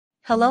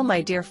Hello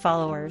my dear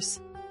followers.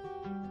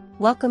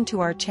 Welcome to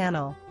our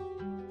channel.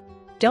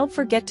 Don't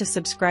forget to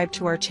subscribe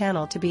to our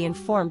channel to be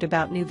informed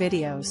about new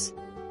videos.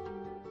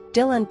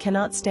 Dilan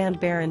cannot stand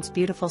Baron's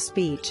beautiful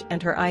speech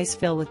and her eyes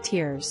fill with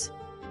tears.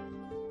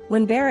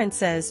 When Baron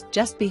says,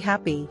 "Just be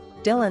happy,"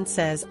 Dilan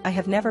says, "I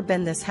have never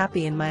been this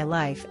happy in my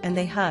life," and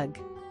they hug.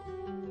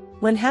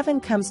 When Heaven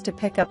comes to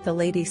pick up the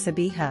lady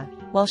Sabiha,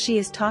 while she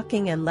is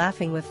talking and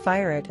laughing with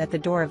Firat at the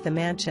door of the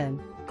mansion,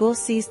 Gul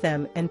sees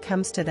them and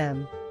comes to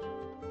them.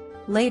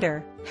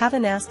 Later,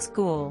 Heaven asks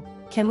Gul,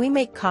 "Can we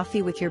make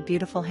coffee with your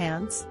beautiful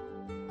hands?"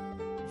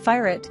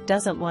 Firat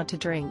doesn't want to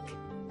drink.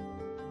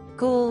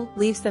 Gul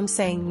leaves them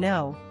saying,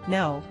 "No,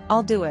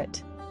 I'll do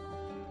it."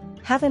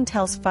 Heaven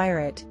tells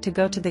Firat to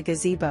go to the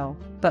gazebo,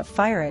 but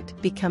Firat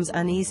becomes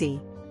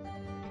uneasy.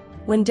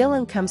 When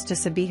Dilan comes to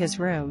Sabiha's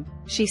room,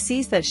 she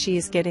sees that she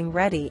is getting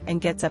ready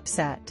and gets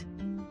upset.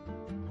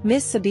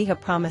 Miss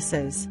Sabiha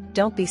promises,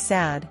 "Don't be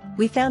sad,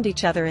 we found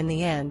each other in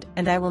the end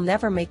and I will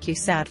never make you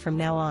sad from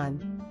now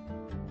on."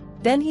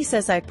 Then he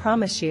says, "I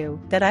promise you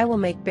that I will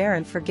make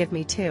Baron forgive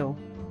me too."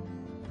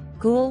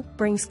 Gul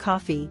brings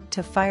coffee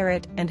to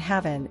Firat and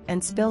Heaven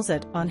and spills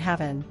it on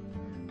Heaven.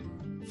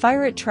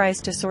 Firat tries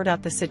to sort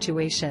out the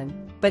situation,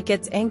 but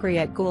gets angry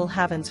at Gul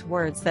Heaven's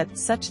words that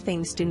such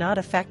things do not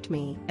affect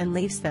me and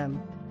leaves them.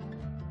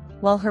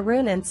 While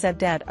Haroon and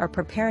Sevdet are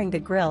preparing the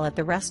grill at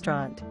the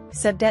restaurant,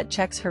 Sevdet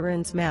checks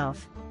Haroon's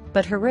mouth,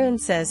 but Haroon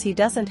says he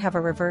doesn't have a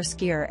reverse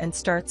gear and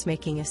starts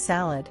making a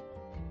salad.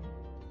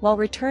 While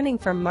returning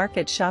from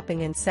market shopping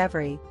in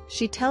Sevri,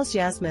 she tells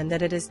Yasmin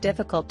that it is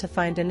difficult to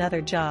find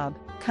another job.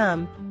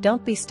 "Come,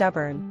 don't be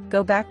stubborn,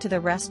 go back to the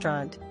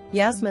restaurant."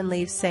 Yasmin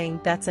leaves saying,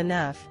 "That's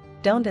enough,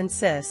 don't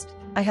insist,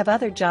 I have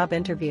other job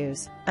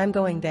interviews, I'm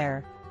going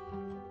there."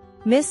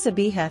 Miss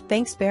Sabiha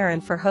thanks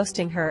Baron for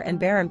hosting her and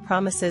Baron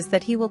promises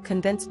that he will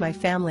convince my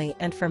family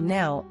and from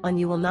now on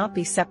you will not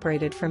be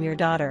separated from your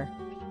daughter.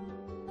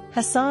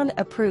 Hassan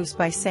approves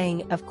by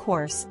saying, "Of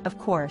course, of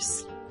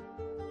course."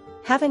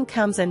 Heaven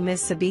comes and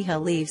Miss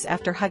Sabiha leaves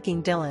after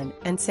hugging Dilan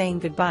and saying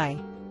goodbye.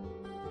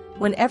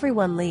 When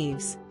everyone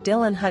leaves,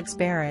 Dilan hugs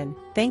Baron,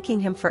 thanking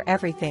him for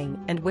everything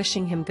and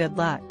wishing him good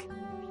luck.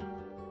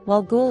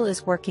 While Gul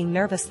is working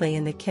nervously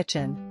in the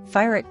kitchen,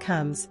 Firat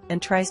comes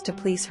and tries to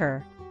please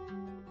her.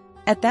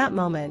 At that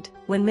moment,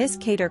 when Miss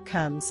Kader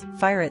comes,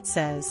 Firat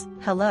says,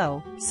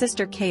 "Hello,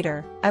 Sister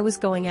Kader, I was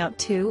going out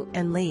too,"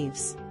 and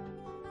leaves.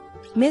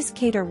 Miss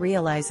Kader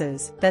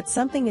realizes that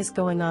something is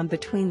going on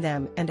between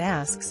them and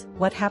asks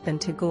what happened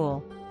to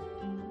Gul.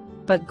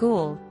 But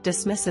Gul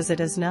dismisses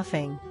it as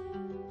nothing.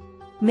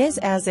 Ms.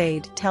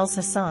 Azaid tells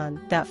Hassan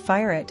that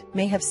Firat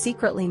may have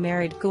secretly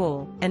married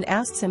Gul and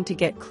asks him to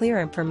get clear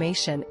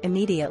information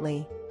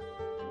immediately.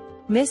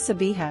 Miss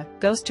Sabiha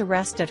goes to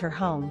rest at her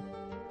home.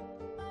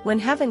 When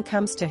Heaven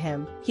comes to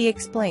him, he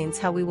explains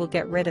how we will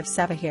get rid of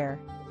Sevahir.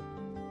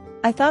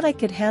 "I thought I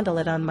could handle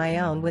it on my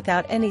own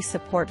without any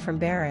support from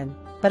Baron,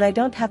 but I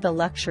don't have the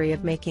luxury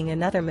of making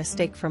another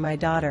mistake for my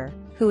daughter,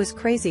 who is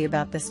crazy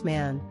about this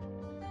man."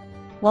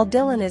 While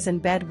Dilan is in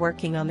bed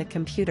working on the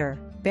computer,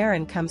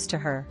 Baron comes to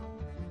her.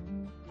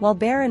 While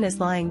Baron is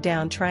lying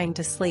down trying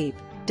to sleep,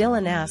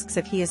 Dilan asks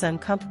if he is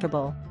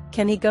uncomfortable.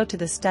 Can he go to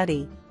the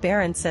study?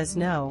 Baron says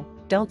no,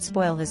 don't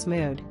spoil his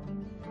mood.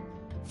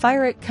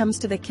 Firat comes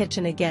to the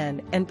kitchen again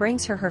and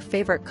brings her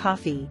favorite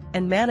coffee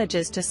and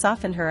manages to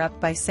soften her up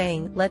by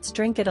saying, "Let's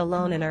drink it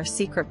alone in our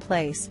secret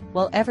place,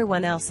 while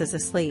everyone else is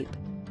asleep."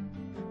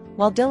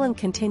 While Dilan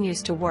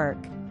continues to work,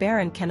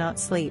 Baron cannot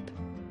sleep.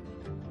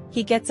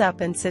 He gets up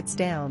and sits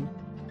down.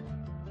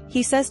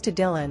 He says to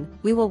Dilan,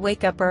 "We will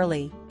wake up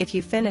early, if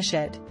you finish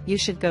it, you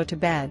should go to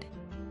bed."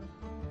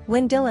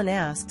 When Dilan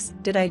asks,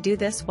 "Did I do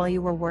this while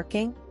you were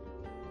working?"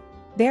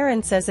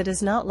 Baron says it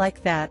is not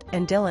like that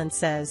and Dilan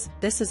says,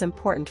 "This is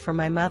important for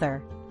my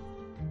mother.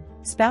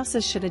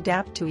 Spouses should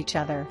adapt to each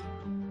other."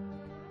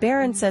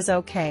 Baron says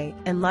okay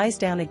and lies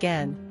down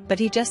again, but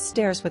he just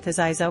stares with his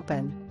eyes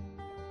open.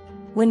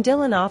 When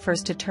Dilan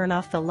offers to turn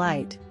off the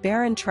light,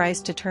 Baron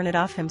tries to turn it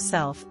off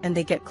himself and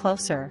they get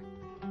closer.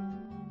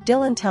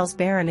 Dilan tells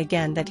Baron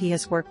again that he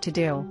has work to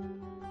do.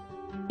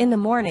 In the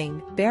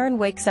morning, Baron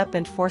wakes up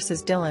and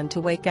forces Dilan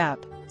to wake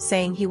up,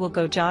 saying he will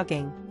go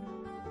jogging.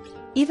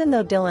 Even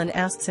though Dilan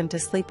asks him to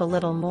sleep a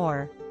little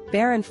more,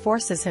 Baron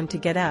forces him to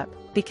get up,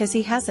 because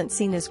he hasn't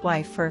seen his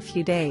wife for a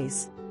few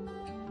days.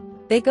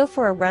 They go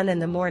for a run in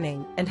the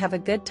morning and have a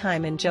good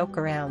time and joke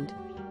around.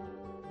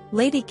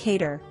 Lady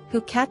Kader,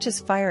 who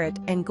catches Firat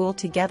and Gul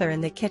together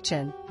in the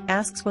kitchen,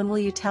 asks, "When will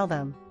you tell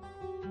them?"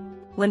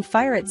 When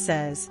Firat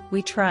says,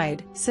 "We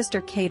tried,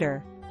 Sister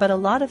Kader, but a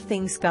lot of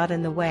things got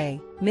in the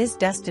way," Ms.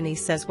 Destiny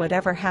says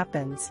whatever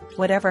happens,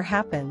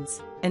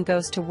 and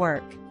goes to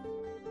work.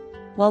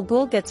 While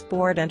Gul gets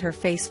bored and her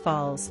face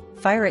falls,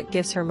 Firat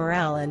gives her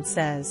morale and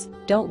says,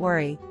 "Don't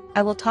worry,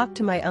 I will talk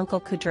to my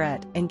uncle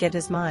Kudret and get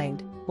his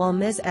mind," while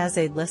Ms.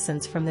 Azaid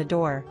listens from the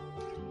door.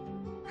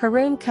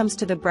 Haroon comes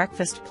to the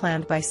breakfast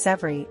planned by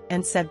Sevri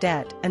and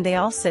Sevdet and they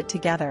all sit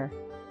together.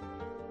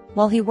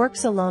 While he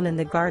works alone in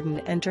the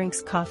garden and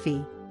drinks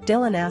coffee,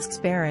 Dilan asks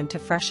Baron to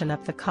freshen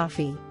up the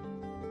coffee.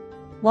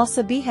 While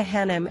Sabiha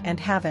Hanım and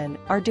Havan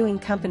are doing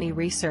company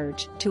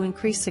research to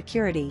increase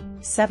security,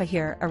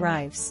 Sevahir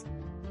arrives.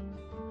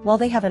 While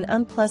they have an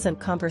unpleasant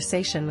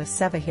conversation with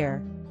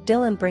Sevahir,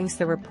 Dilan brings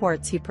the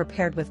reports he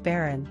prepared with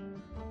Baran.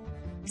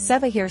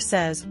 Sevahir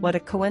says, "What a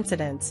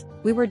coincidence,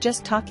 we were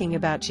just talking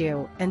about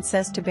you," and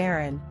says to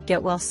Baran,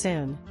 "Get well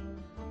soon."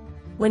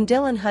 When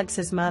Dilan hugs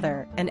his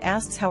mother and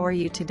asks how are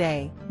you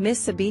today,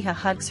 Miss Sabiha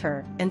hugs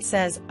her and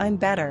says, "I'm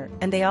better,"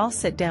 and they all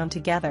sit down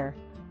together.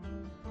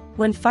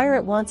 When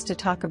Firat wants to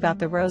talk about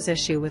the rose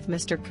issue with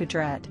Mr.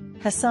 Kudret,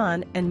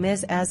 Hassan and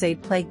Ms.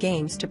 Azade play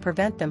games to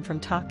prevent them from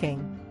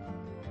talking.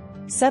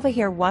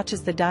 Sevahir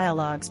watches the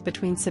dialogues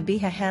between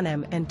Sabiha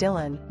Hanım and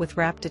Dilan with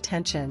rapt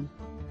attention.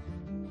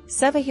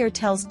 Sevahir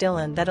tells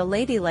Dilan that a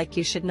lady like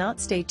you should not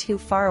stay too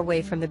far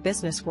away from the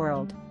business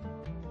world.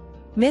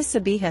 Ms.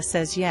 Sabiha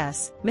says,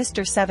 "Yes,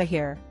 Mr.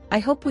 Sevahir, I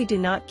hope we do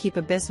not keep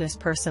a business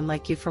person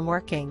like you from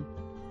working."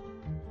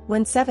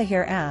 When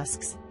Sevahir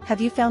asks, "Have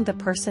you found the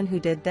person who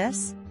did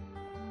this?"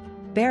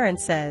 Baran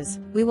says,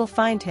 "We will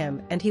find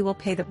him and he will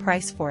pay the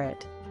price for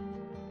it."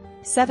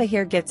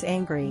 Sevahir gets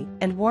angry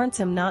and warns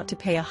him not to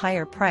pay a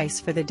higher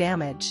price for the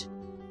damage.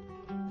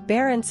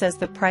 Baran says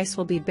the price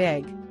will be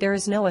big, there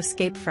is no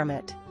escape from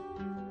it.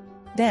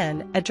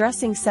 Then,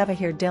 addressing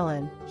Sevahir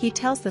Dilan, he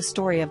tells the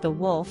story of the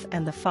wolf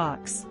and the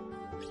fox.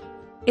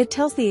 It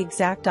tells the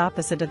exact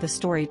opposite of the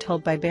story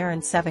told by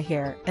Baran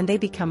Sevahir, and they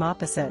become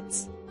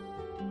opposites.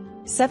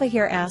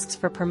 Sevahir asks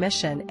for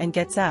permission and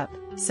gets up,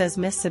 says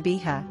Miss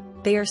Sabiha,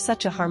 "They are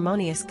such a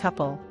harmonious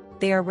couple,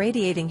 they are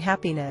radiating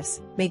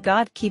happiness, may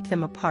God keep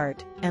them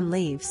apart," and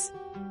leaves.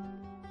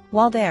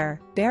 While there,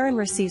 Baran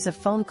receives a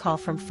phone call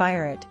from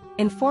Firat,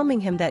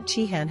 informing him that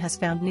Cihan has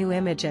found new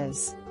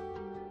images.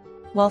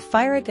 While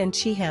Firat and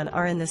Cihan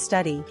are in the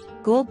study,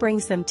 Gul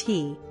brings them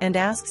tea and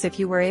asks if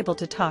you were able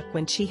to talk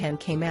when Cihan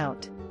came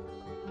out.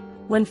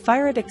 When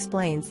Firat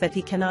explains that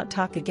he cannot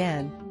talk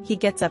again, he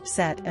gets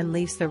upset and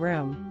leaves the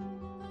room.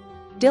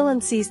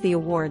 Dilan sees the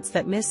awards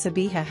that Miss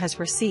Sabiha has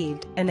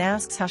received and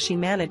asks how she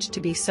managed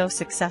to be so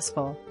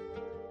successful.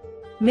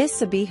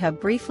 Miss Sabiha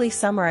briefly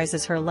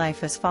summarizes her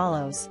life as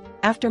follows: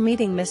 "After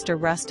meeting Mr.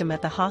 Rustam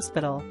at the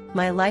hospital,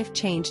 my life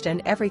changed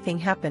and everything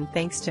happened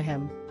thanks to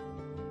him."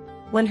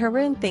 When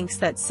Harun thinks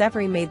that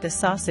Sevri made the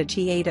sausage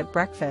he ate at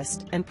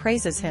breakfast and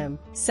praises him,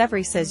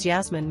 Sevri says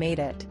Yasmin made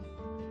it.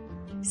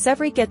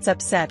 Sevri gets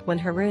upset when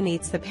Harun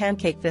eats the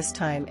pancake this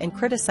time and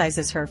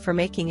criticizes her for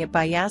making it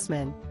by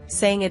Yasmin,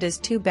 saying it is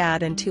too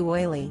bad and too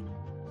oily.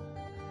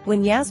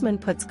 When Yasmin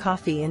puts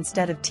coffee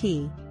instead of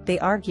tea, they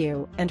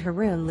argue and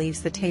Harun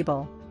leaves the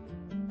table.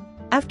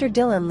 After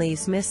Dilan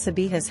leaves Miss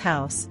Sabiha's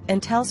house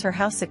and tells her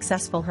how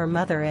successful her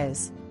mother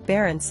is,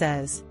 Baran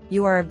says,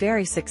 "You are a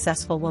very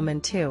successful woman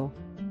too."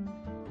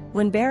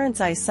 When Baran's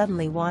eyes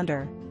suddenly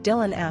wander,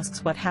 Dilan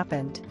asks what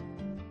happened.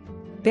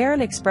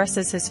 Baran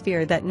expresses his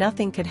fear that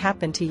nothing could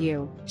happen to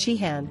you,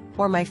 Cihan,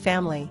 or my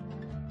family.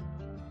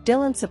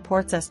 Dilan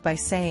supports us by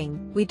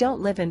saying, "We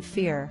don't live in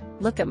fear,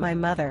 look at my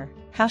mother,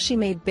 how she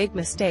made big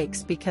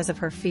mistakes because of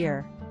her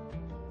fear.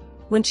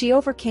 When she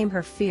overcame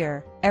her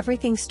fear,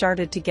 everything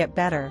started to get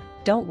better,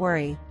 don't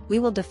worry, we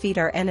will defeat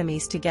our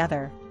enemies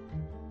together."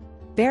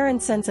 Baran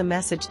sends a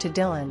message to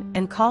Dilan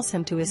and calls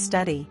him to his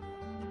study.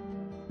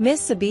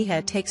 Miss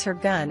Sabiha takes her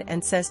gun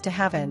and says to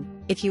Havan,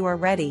 "If you are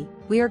ready,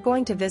 we are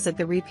going to visit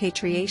the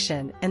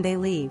repatriation," and they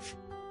leave.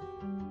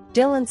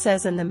 Dilan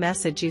says in the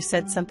message, "You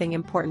said something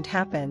important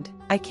happened,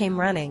 I came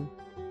running."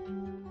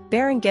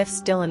 Baran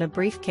gifts Dilan a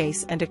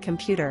briefcase and a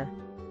computer.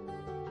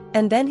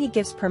 And then he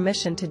gives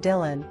permission to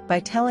Dilan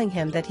by telling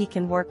him that he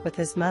can work with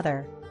his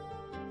mother.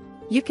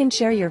 You can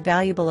share your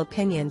valuable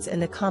opinions in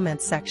the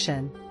comments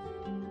section.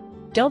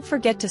 Don't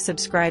forget to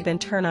subscribe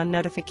and turn on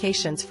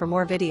notifications for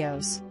more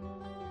videos.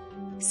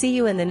 See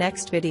you in the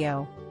next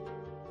video.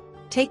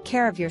 Take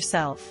care of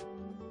yourself.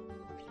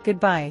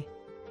 Goodbye.